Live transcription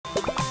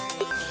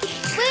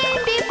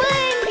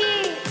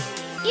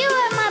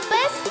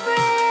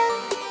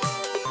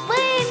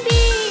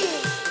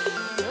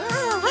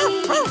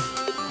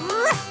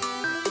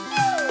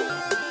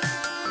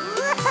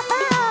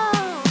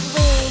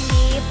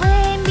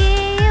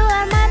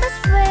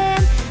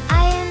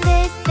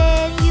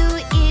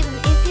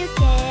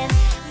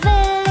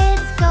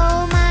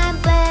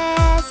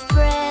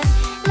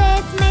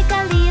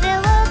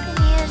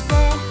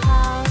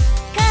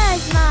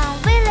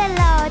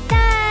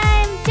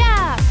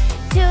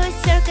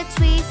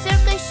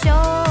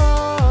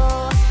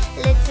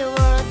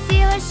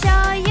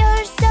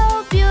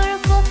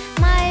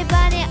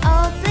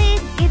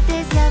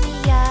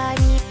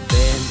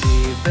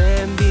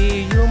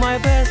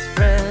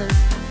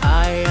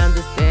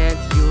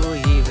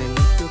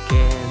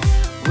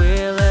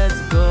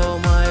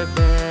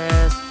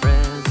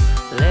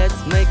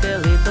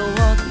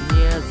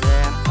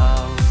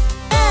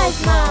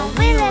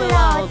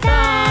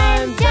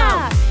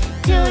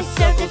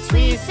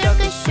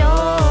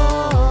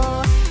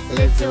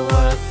want the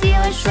world, see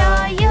or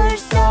show you're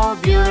so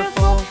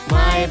beautiful.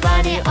 My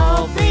bunny,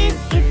 oh please,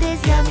 eat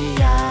this yummy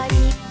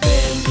yummy.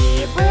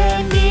 Baby,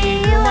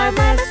 baby, you are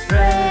my best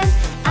friend.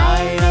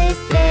 I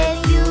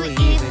respect you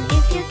even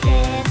if you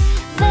can.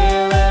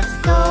 Well, let's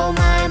go,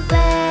 my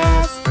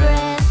best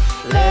friend.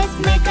 Let's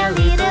make a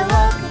little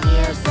walk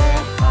near the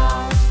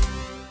house.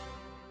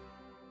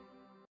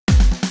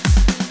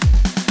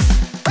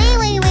 Wait,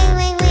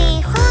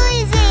 who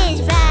is this?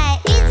 Right,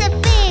 it's a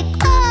big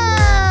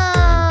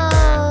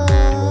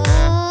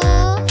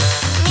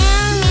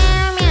Meow,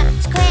 meow, meow,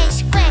 squash,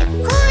 squash.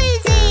 Who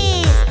is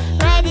this?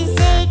 Right, it's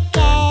a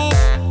cat.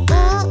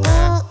 Ooh,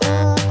 ooh,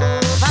 ooh,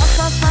 ooh. Woof,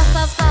 woof, woof,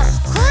 woof, woof.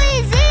 Who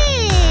is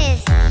this?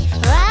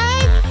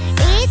 Right,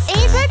 it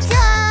is a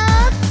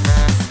dog.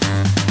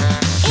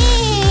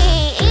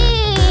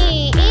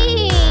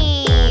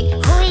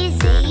 Who is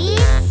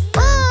this?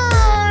 Oh,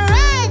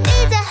 right,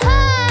 it's a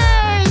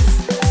horse.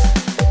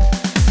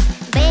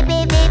 Baby,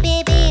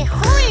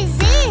 who is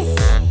this?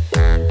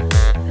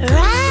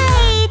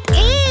 Right,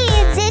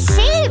 it's a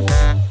sheep.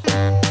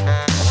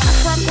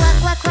 Quack, quack,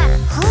 quack, quack.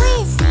 Who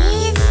is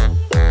this?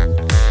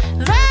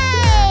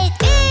 Right,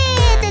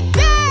 it's a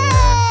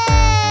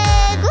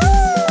dog. Ooh.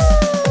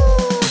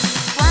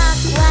 Quack,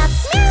 quack,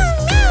 meow,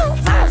 meow.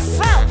 Ruff,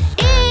 ruff.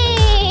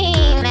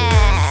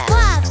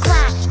 Quack,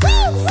 quack,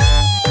 wee, wee.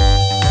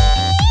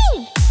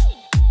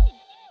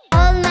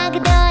 Old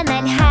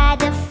MacDonald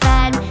had a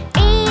farm,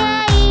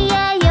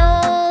 E-I-E-I-O.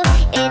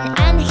 And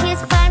on his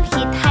farm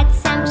he'd had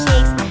some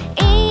chicks,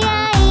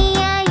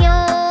 E-I-E-I-O.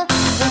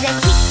 With a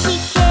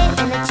chicken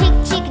and a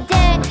chick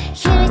there.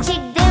 Here a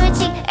chick, there a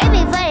chick,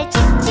 everywhere a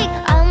chick.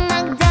 Old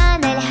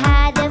MacDonald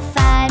had a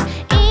farm,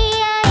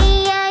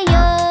 E-I-E-I-O.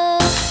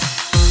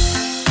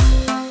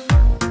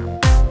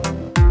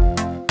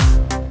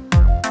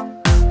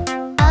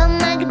 Old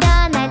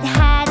MacDonald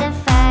had a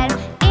farm,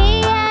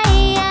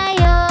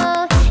 E-I-E-I-O.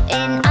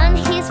 And on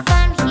his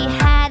farm he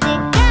had a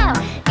cow,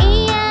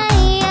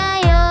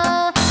 E-I-E-I-O.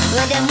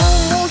 With a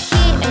moo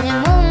here and a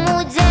moo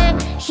there.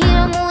 Here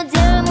a moo,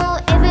 there a moo,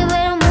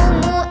 everywhere a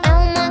moo.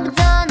 Old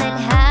MacDonald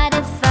had a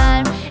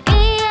farm,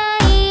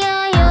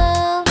 E-I-E-I-O.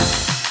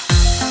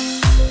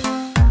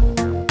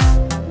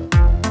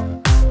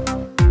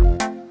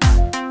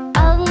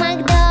 Old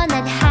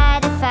MacDonald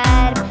had a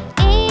farm,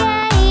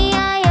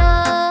 E-I-E-I-O.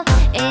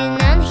 And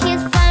on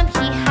his farm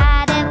he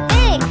had a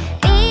pig,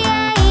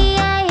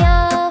 E-I-E-I-O.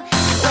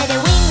 With a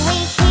wing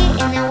here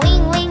and a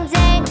wing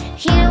there.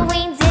 Here a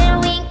wing, there a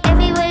wing,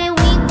 everywhere a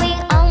wing.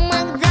 Old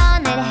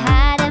MacDonald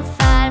had a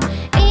farm,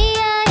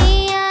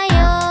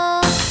 E-I-E-I-O.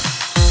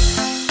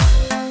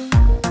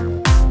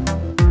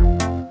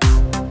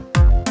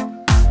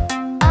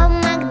 Old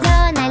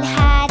MacDonald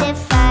had a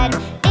farm,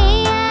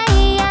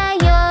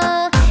 E-I-E-I-O.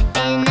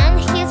 And on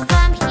his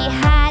farm he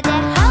had a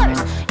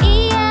horse,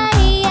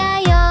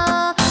 E-I-E-I-O.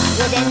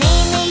 With a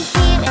neigh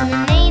here and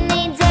a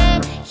neigh there.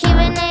 Here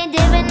a neigh,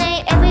 there a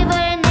neigh,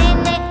 everywhere a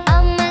neigh.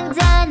 Old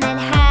MacDonald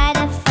had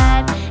a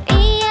farm,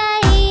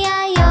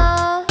 E-I-E-I-O.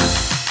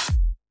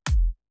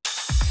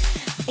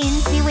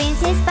 Incy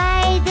Wincy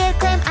Spider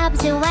climbed up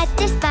the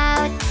water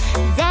spout.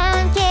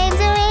 Down came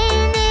the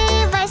rain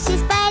and washed the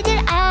spider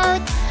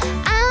out.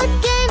 Out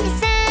came the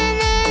sun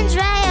and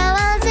dry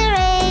all the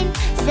rain.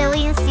 So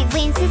Incy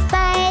Wincy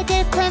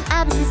Spider climbed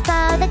up the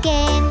spout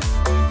again.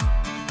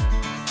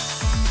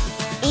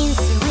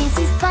 Incy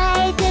Wincy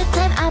Spider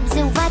climbed up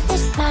the water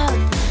spout.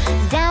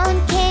 Down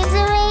came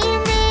the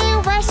rain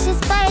and washed the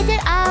spider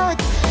out.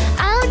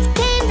 Out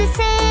came the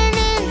sun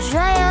and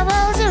dry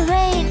all the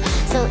rain.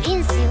 So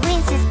Incy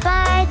Wincy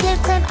Spider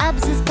climbed up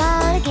the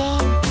spout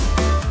again.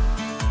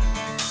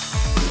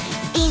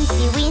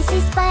 Incy Wincy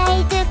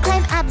Spider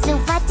climbed up the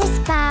water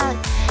spout.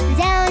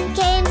 Down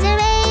came the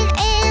rain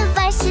and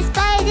washed the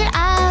spider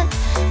out.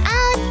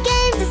 Out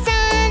came the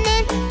sun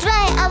and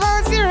dry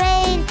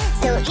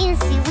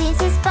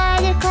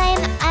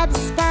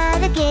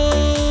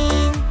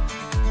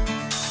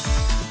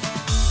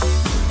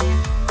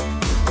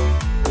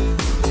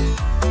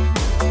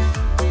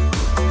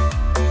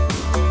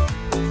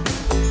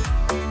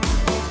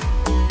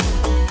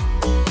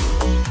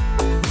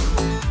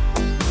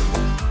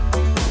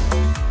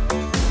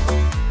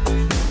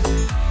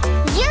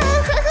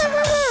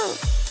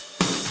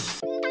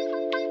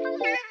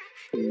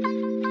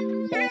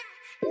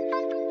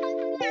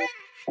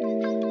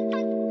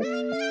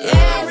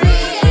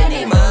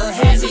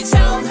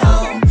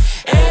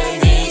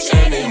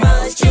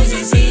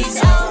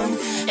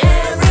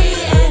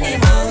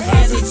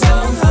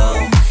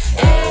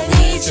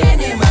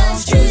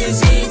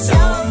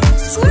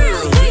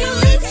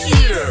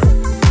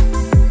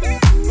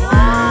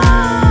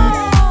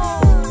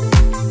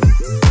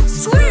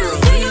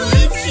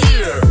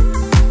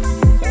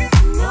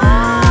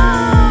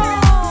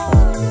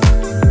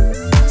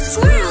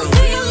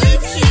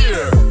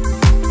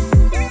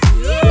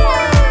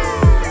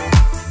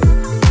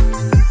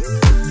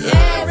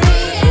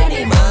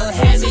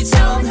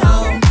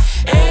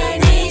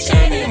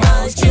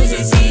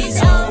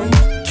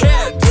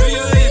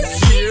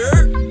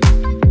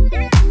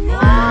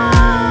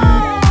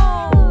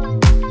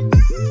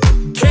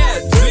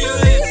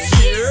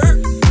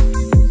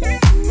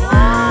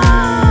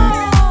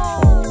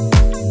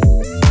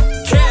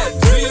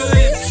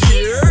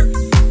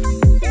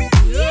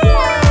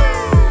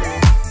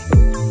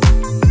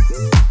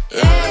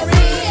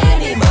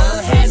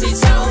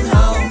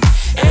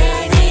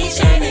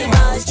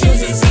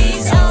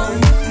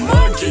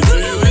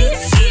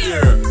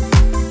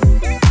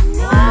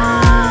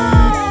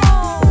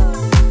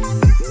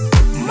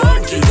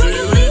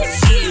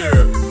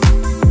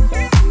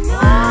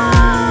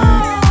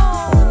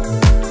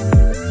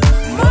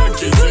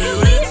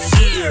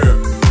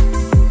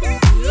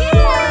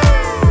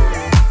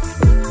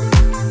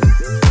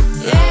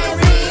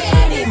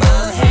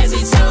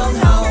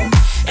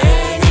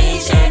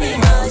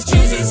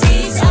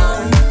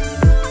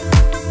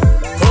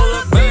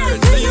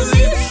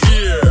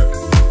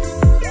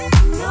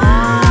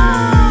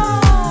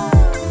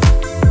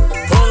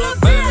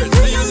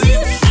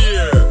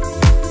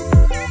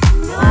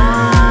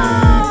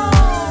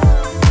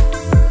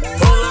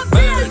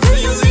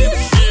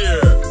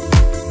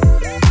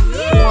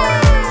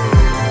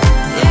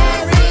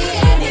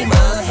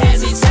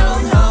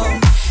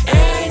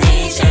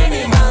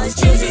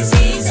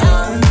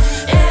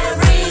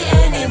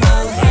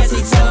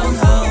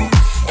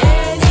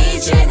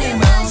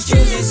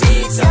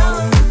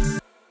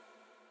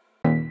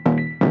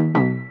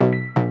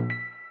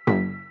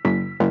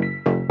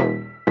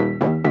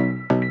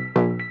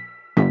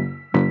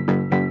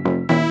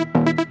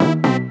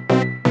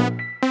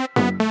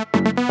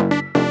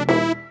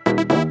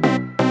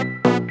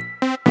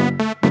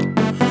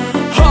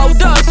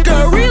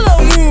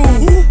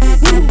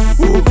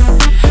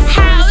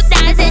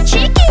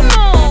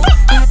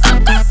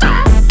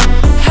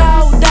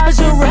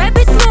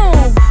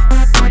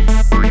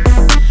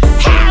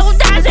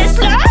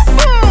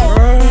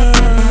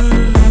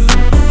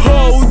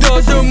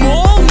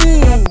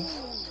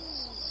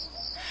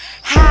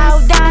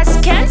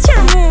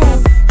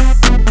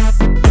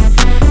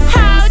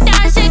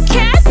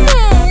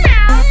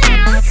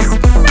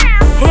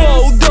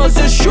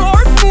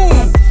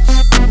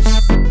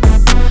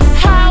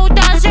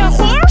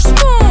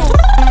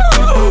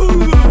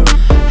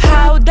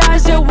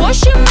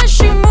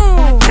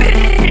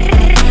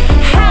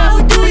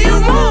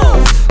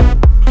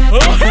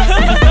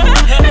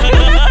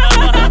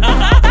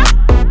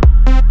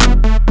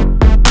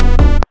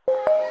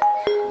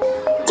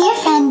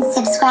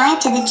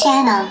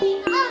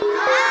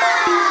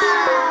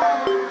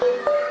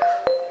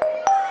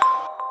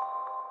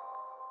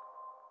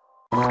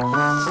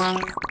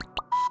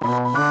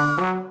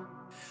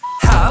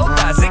How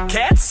does a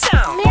cat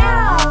sound?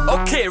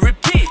 Meow. Okay,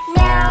 repeat.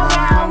 Meow,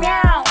 meow,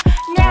 meow.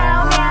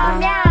 Meow, meow,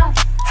 meow.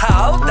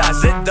 How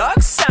does a dog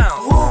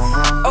sound?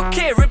 Woof.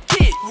 Okay,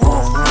 repeat.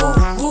 Woof, woof,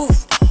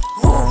 woof.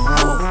 Woof,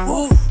 woof,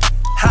 woof.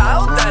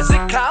 How does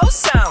a cow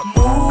sound?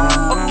 Moo.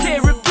 Okay,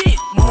 repeat.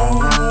 Moo,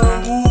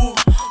 moo, moo.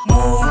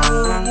 Moo,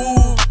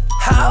 moo.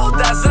 How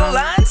does a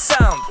lion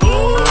sound?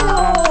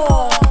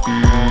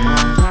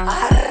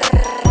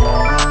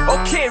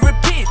 Okay,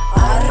 repeat.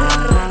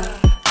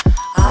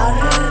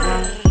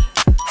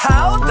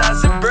 How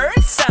does a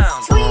bird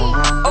sound? Tweet.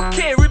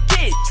 Okay,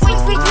 repeat. Tweet,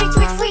 tweet, tweet,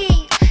 tweet,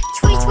 tweet.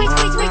 Tweet, tweet,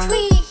 tweet, tweet,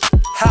 tweet.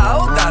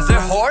 How does a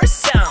horse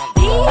sound?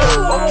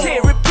 Okay,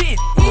 repeat.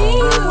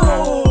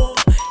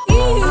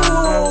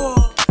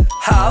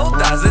 How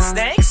does a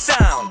snake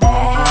sound?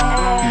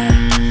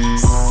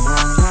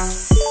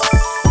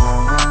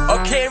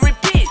 Okay,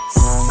 repeat.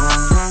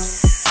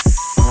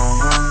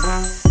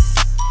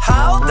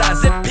 How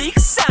does a pig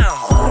sound?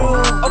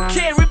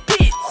 Okay,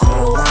 repeat.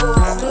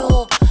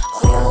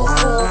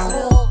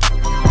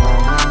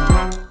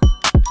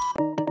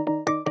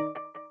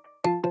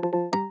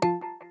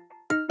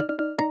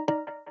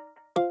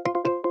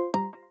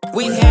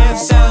 We have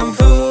some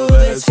food,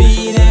 let's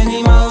feed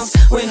animals.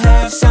 We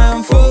have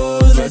some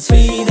food, let's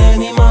feed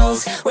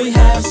animals. We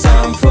have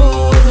some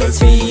food, let's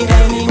feed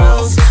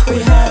animals. We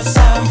have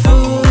some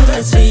food,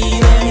 let's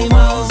feed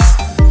animals.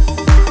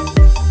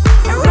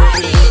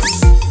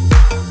 Radish!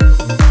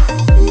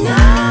 No!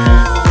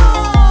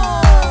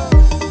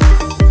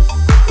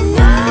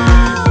 No!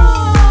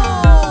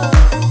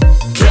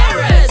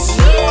 Carrots!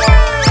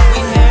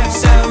 We have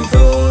some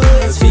food,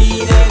 let's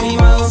feed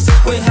animals.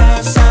 We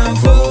have some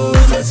food,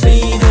 let's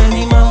feed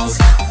animals.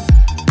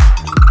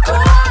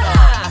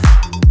 Koala!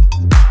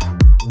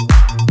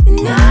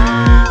 No!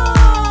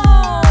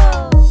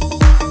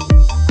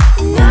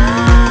 No!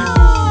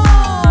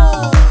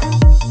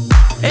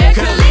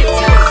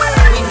 Eucalyptus!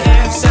 We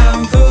have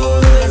some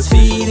food, let's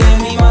feed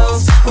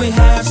animals. We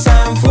have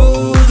some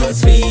food,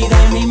 let's feed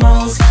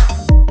animals.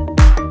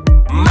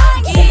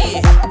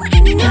 Monkey!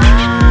 No!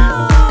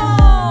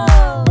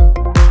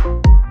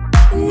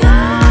 No!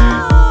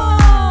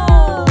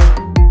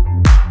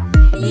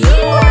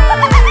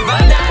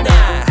 Banana!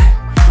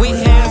 We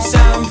have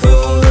some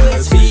food,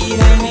 let's feed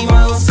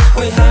animals.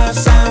 We have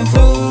some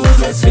food,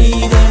 let's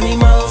feed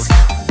animals.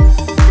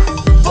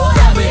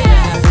 Polar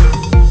bear!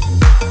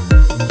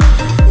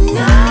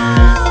 No!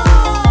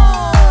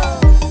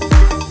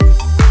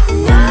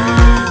 No!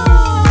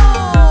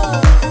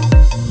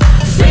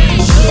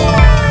 Fish!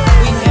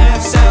 We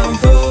have some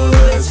food,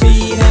 let's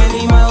feed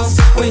animals.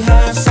 We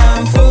have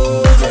some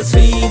food, let's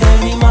feed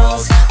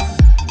animals.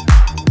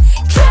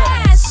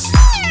 Cats!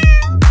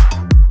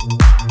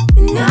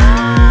 No!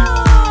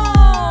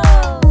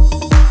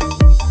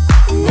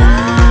 No!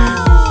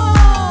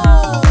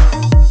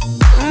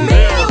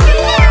 Milk!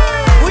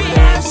 We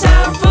have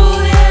some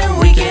food and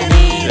we can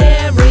eat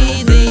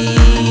everything.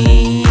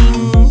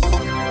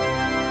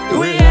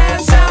 We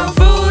have some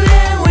food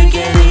and we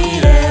can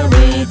eat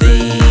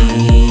everything.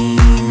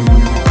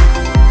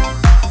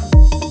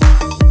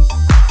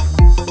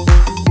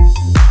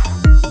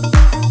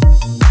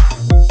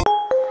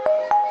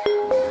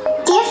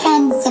 Dear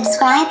friends,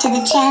 subscribe to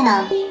the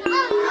channel.